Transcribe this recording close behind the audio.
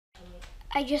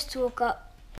I just woke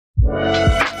up.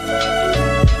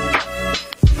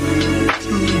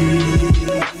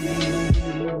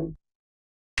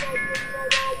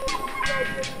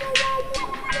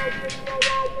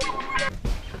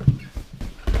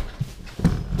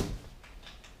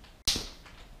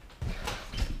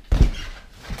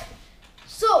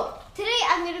 So, today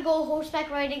I'm going to go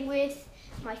horseback riding with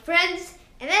my friends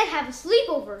and then have a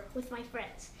sleepover with my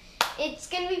friends. It's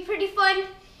going to be pretty fun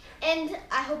and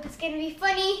I hope it's going to be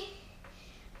funny,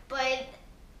 but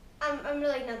I'm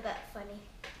really not that funny.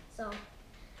 So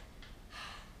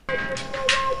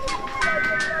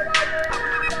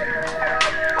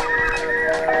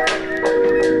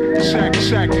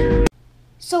Check.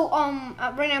 So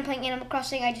right now I'm playing Animal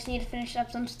Crossing. I just need to finish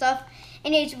up some stuff.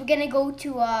 Anyways, we're gonna go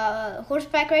to a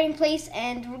horseback riding place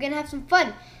and we're gonna have some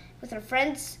fun with our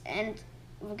friends and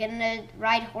we're gonna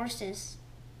ride horses.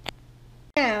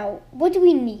 Now, what do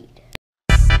we need?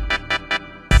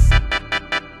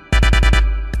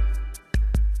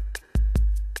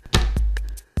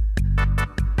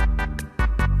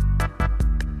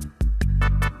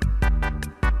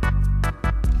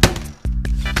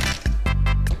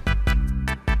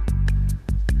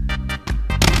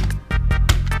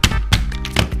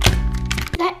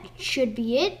 Should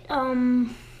be it.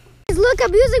 Look,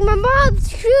 I'm using my mom's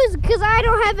shoes because I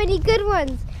don't have any good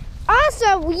ones.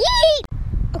 Awesome, yeet!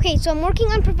 Okay, so I'm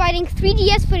working on providing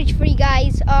 3DS footage for you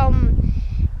guys.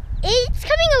 It's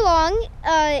coming along.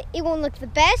 It won't look the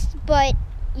best, but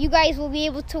you guys will be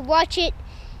able to watch it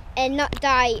and not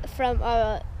die from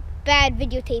bad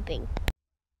videotaping.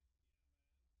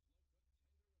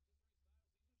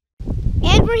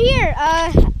 And we're here.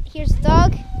 Here's the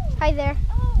dog. Hi there.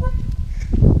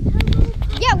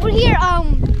 Yeah, we're here.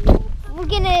 We're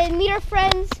gonna meet our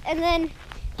friends and then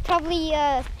probably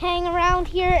hang around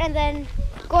here and then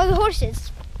go on the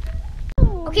horses.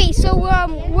 Okay, so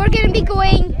we're gonna be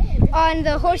going on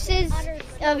the horses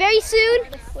very soon.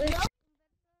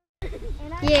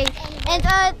 Yay! And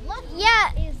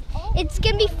yeah, it's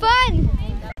gonna be fun.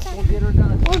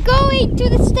 We're going to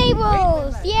the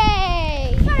stables.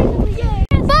 Yay!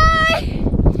 Bye!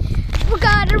 We're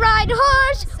gonna ride a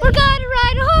horse. We're gonna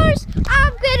ride a horse.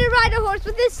 I'm gonna ride a horse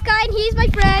with this guy and he's my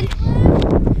friend.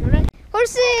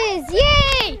 Horses!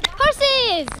 Yay!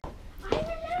 Horses!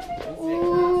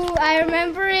 Ooh, I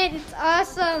remember it. It's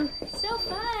awesome. So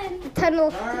fun. The tunnel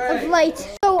of light.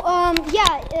 So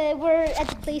yeah, we're at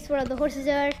the place where the horses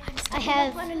are. I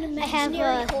have a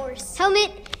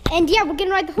helmet and yeah, we're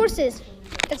gonna ride the horses.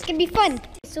 That's gonna be fun.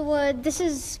 So this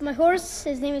is my horse.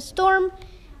 His name is Storm.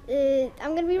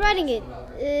 I'm gonna be riding it.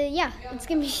 Yeah, it's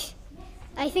gonna be.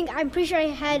 I'm pretty sure I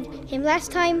had him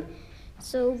last time.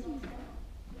 So,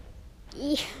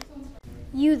 yeah.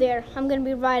 You there, I'm gonna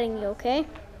be riding you, okay?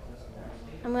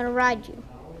 I'm gonna ride you.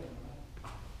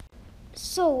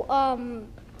 So,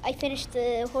 I finished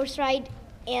the horse ride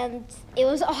and it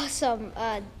was awesome.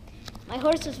 My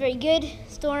horse was very good,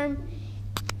 Storm.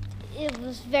 It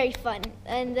was very fun.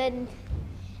 And then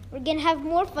we're gonna have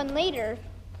more fun later.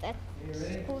 That's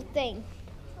a cool thing.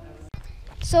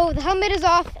 So the helmet is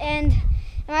off and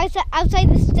I'm outside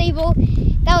the stable.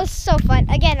 That was so fun.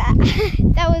 Again,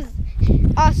 that was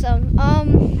awesome.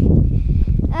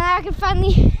 And I can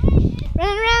finally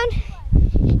run around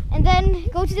and then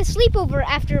go to the sleepover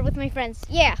after with my friends.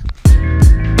 Yeah.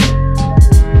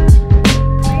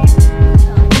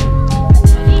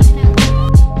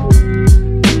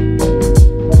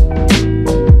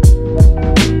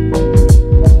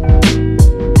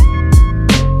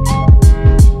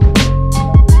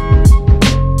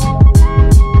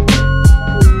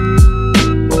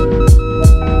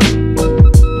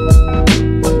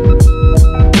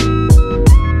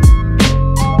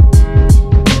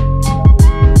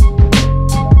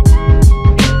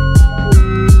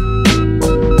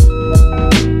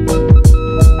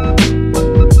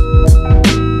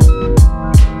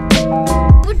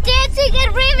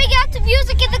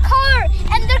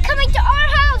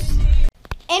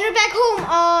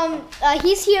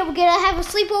 He's here. We're gonna have a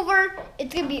sleepover.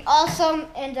 It's gonna be awesome.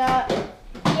 And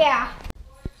yeah.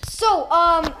 So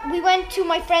we went to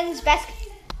my friend's That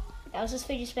was his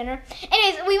fidget spinner.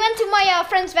 Anyways, we went to my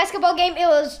friend's basketball game. It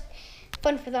was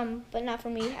fun for them, but not for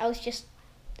me. I was just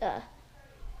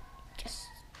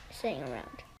sitting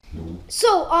around.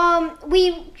 So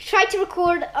we tried to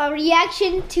record a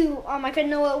reaction to my friend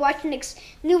Noah Watchnick's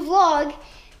new vlog,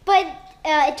 but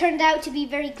it turned out to be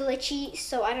very glitchy.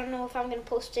 So I don't know if I'm gonna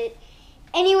post it.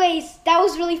 Anyways, that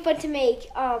was really fun to make.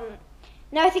 Now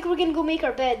I think we're gonna go make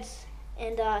our beds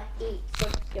and eat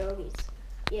some pierogies.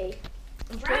 Yay.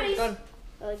 Brownies.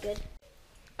 Really good.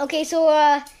 Okay, so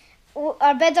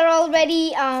our beds are all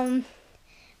ready.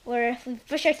 where we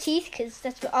brush our teeth, because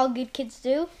that's what all good kids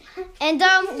do. And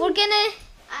we're gonna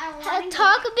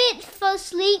talk a bit, fall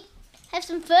asleep, have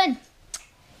some fun.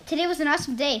 Today was an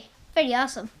awesome day. Very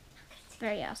awesome.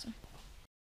 Very awesome.